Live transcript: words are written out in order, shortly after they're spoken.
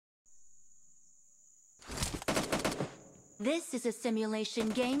This is a simulation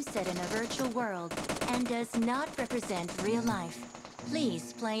game set in a virtual world and does not represent real life.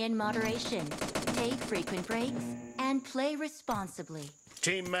 Please play in moderation, take frequent breaks, and play responsibly.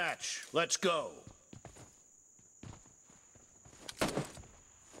 Team match, let's go.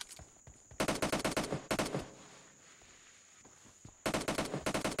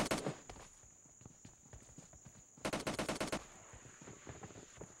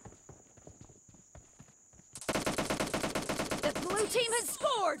 The blue team has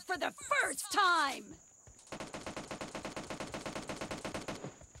scored for the first time!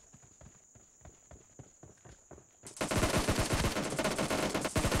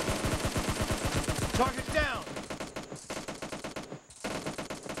 Target down!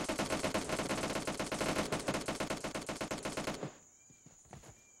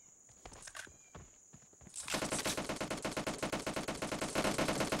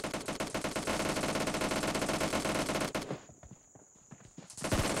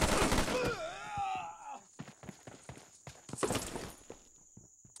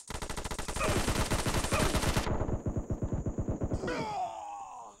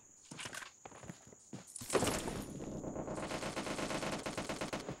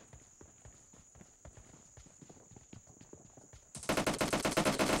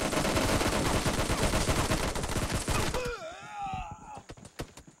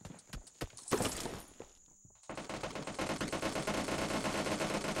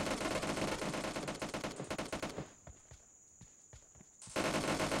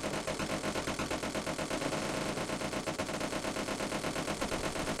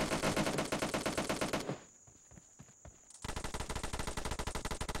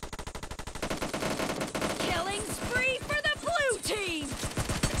 Killing spree for the blue team!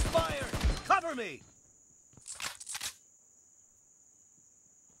 Expired! Cover me!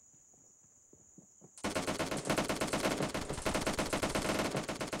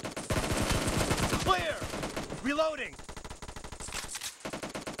 Clear! Reloading!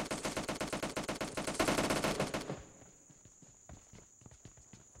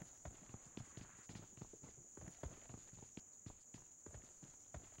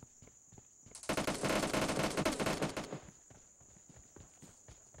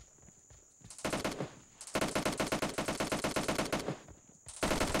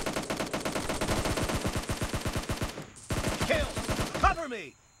 Kill! Cover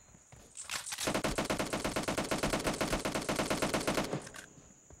me!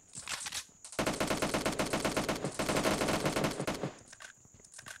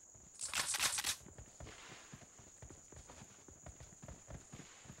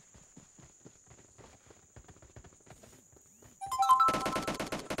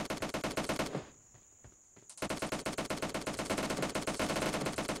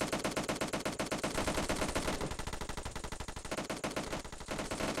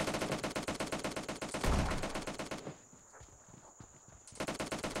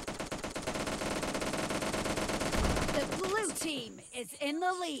 The blue team is in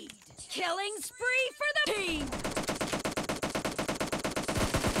the lead. Killing spree for the team!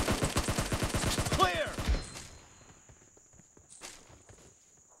 Clear!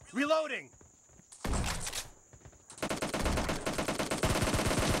 Reloading!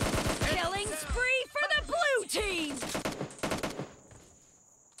 Killing spree for the blue team!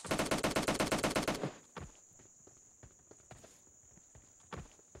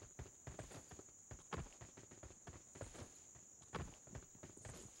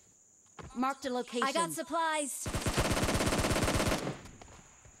 Marked a location. I got supplies.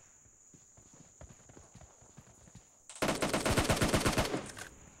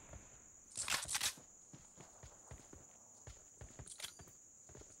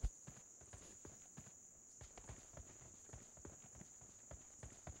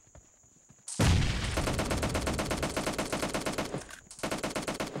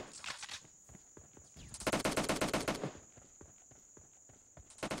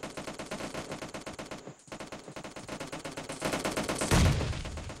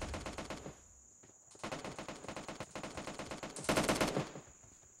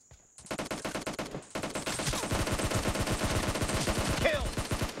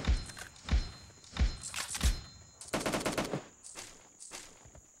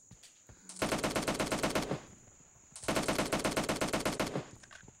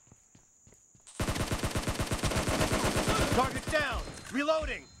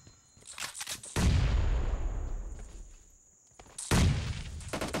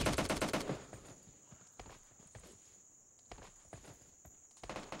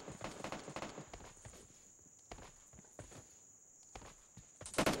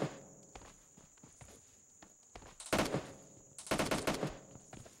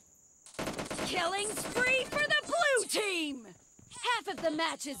 Killing spree for the blue team! Half of the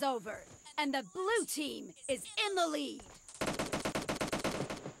match is over, and the blue team is in the lead.